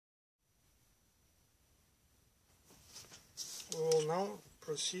Now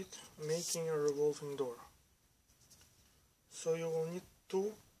proceed making a revolving door. So you will need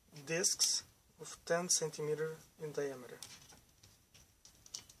two discs of 10 centimeters in diameter.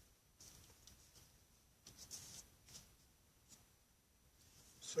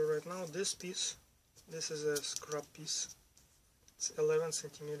 So right now this piece, this is a scrap piece, it's 11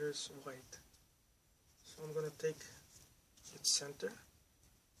 centimeters wide. So I'm gonna take its center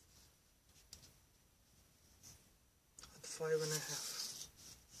at 5.5.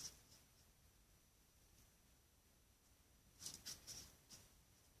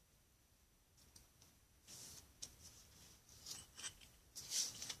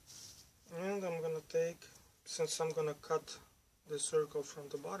 And I'm gonna take, since I'm gonna cut the circle from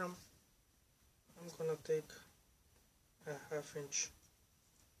the bottom, I'm gonna take a ½ inch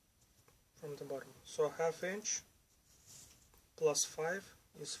from the bottom. So a ½ inch plus 5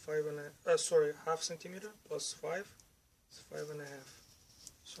 is 5.5. Half centimeter plus 5 is 5.5.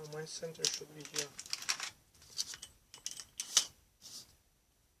 So my center should be here.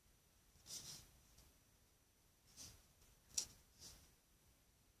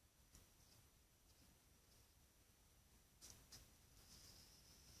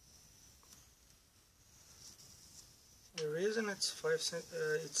 The reason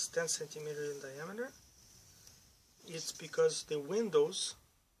it's 10 centimeters in diameter, it's because the windows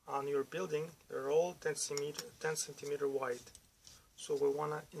on your building, they're all 10 centimeter wide. So we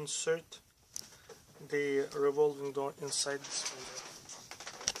want to insert the revolving door inside this window,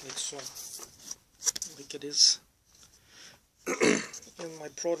 like so, like it is in my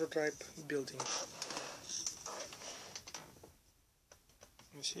prototype building.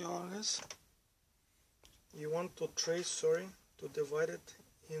 You see how it is? You want to to divide it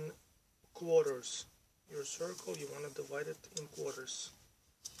in quarters. Your circle, you want to divide it in quarters.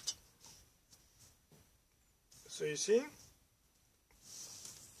 So you see?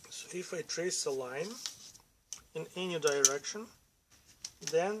 So if I trace a line in any direction,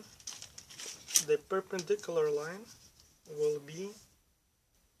 then the perpendicular line will be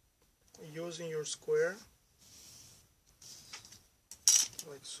using your square,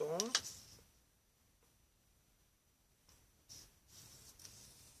 like so.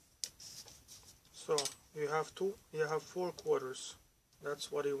 So you have 4 quarters.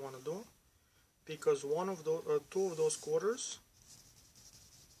 That's what you want to do, because two of those quarters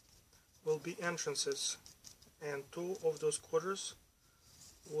will be entrances, and 2 of those quarters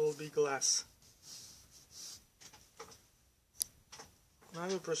will be glass. Now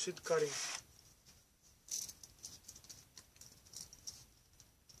you proceed cutting.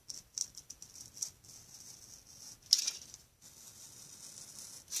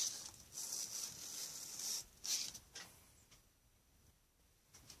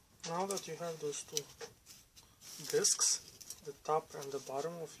 Now that you have those 2 discs, the top and the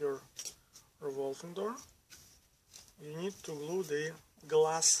bottom of your revolving door, you need to glue the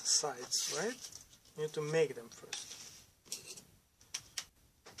glass sides, right? You need to make them first.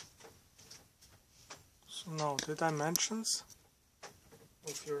 So now the dimensions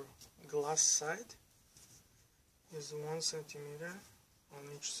of your glass side is 1 centimeter on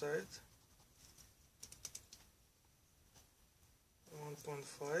each side,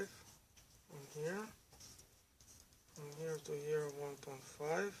 1.5 from here to here,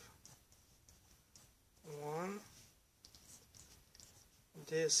 1.5, 1,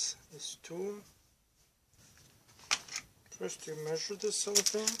 this is 2. First you measure the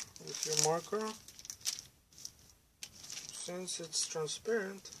cellophane with your marker. Since it's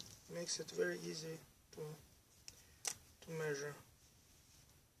transparent, it makes it very easy to measure.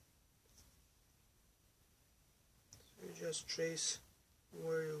 So you just trace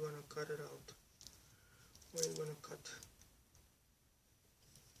where you're going to cut it out, where you're going to cut.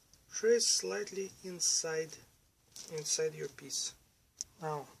 Trace slightly inside your piece.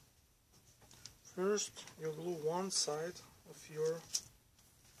 Now, first you glue one side of your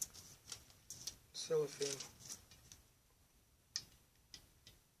cellophane.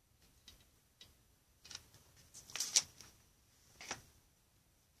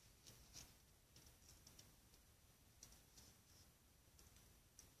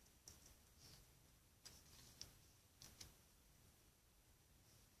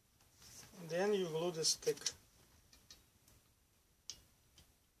 Then you glue the stick.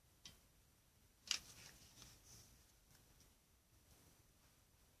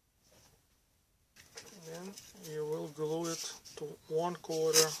 Then you will glue it to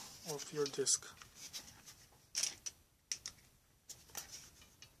 1/4 of your disc.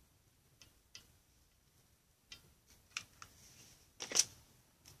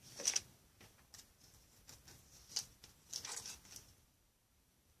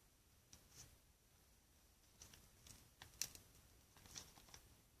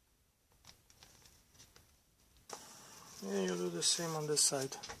 the same on this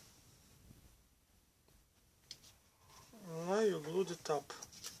side. Now you glue the top.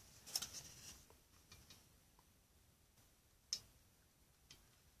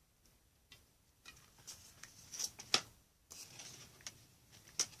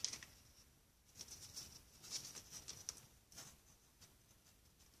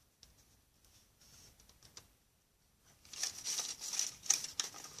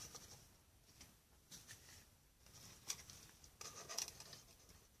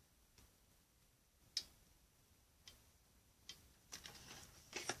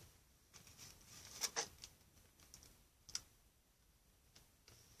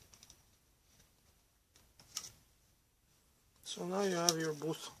 So now you have your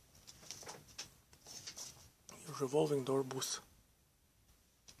booth, your revolving door booth.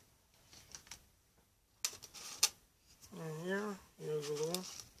 And here you glue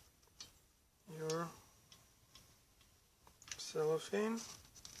your cellophane,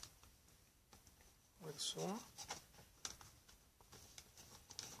 like so.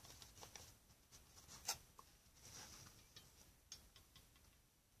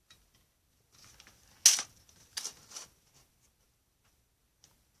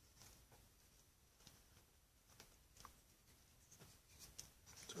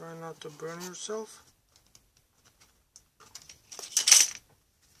 Try not to burn yourself.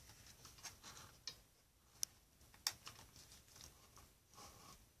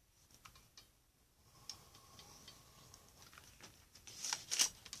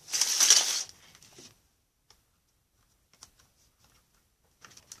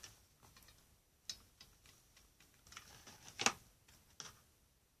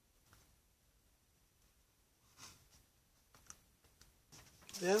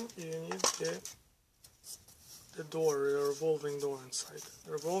 Then you need the door, the revolving door inside.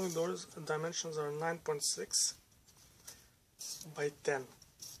 The revolving door's dimensions are 9.6 by 10.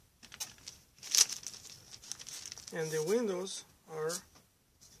 And the windows are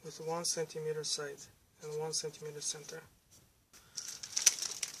with 1 centimeter side and 1 centimeter center.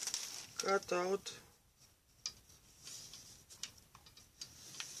 Cut out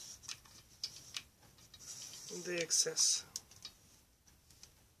the excess.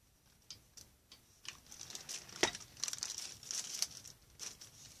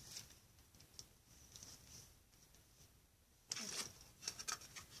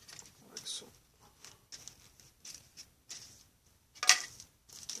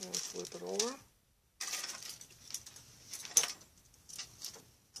 And flip it over.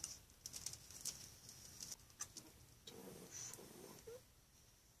 From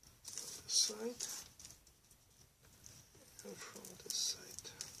this side and from this side.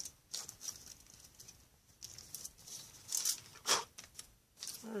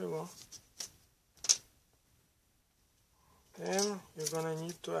 There you go. Then you're gonna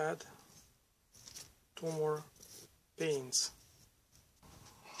need to add 2 more panes.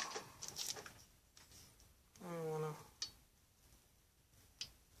 I wanna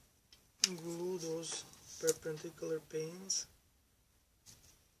glue those perpendicular panes.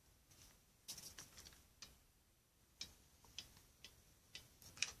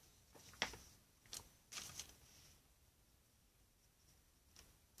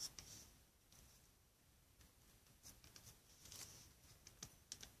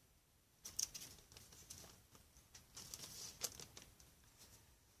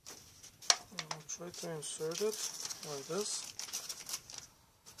 Try to insert it like this.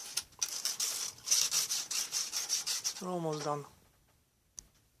 We're almost done.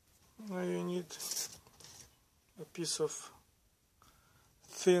 Now you need a piece of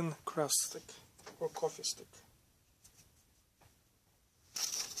thin craft stick or coffee stick.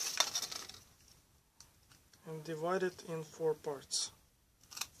 And divide it in 4 parts.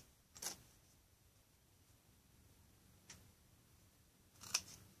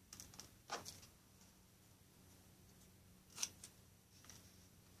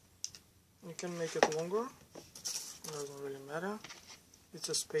 You can make it longer, it doesn't really matter, it's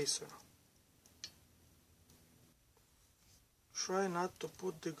a spacer. Try not to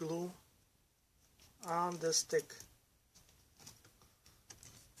put the glue on the stick,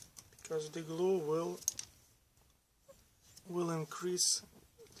 because the glue will increase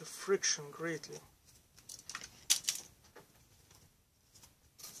the friction greatly.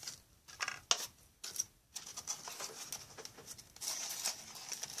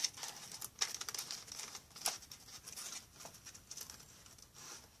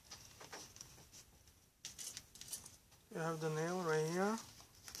 You have the nail right here.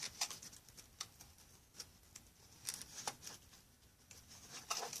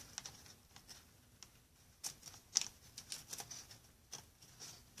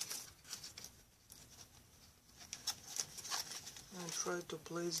 try to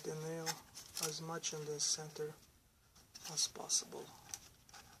place the nail as much in the center as possible.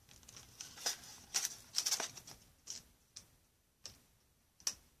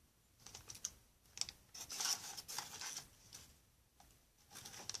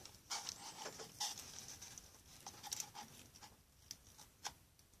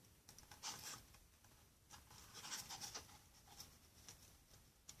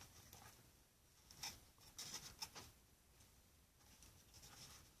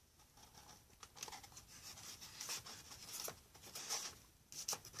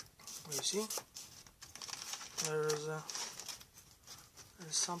 You see, there's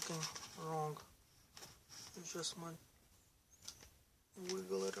something wrong. You just might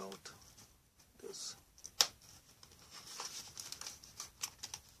wiggle it out. This.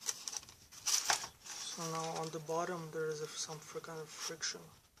 So now on the bottom there is some kind of friction.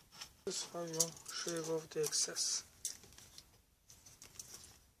 This is how you shave off the excess.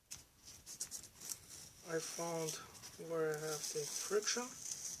 I found where I have the friction.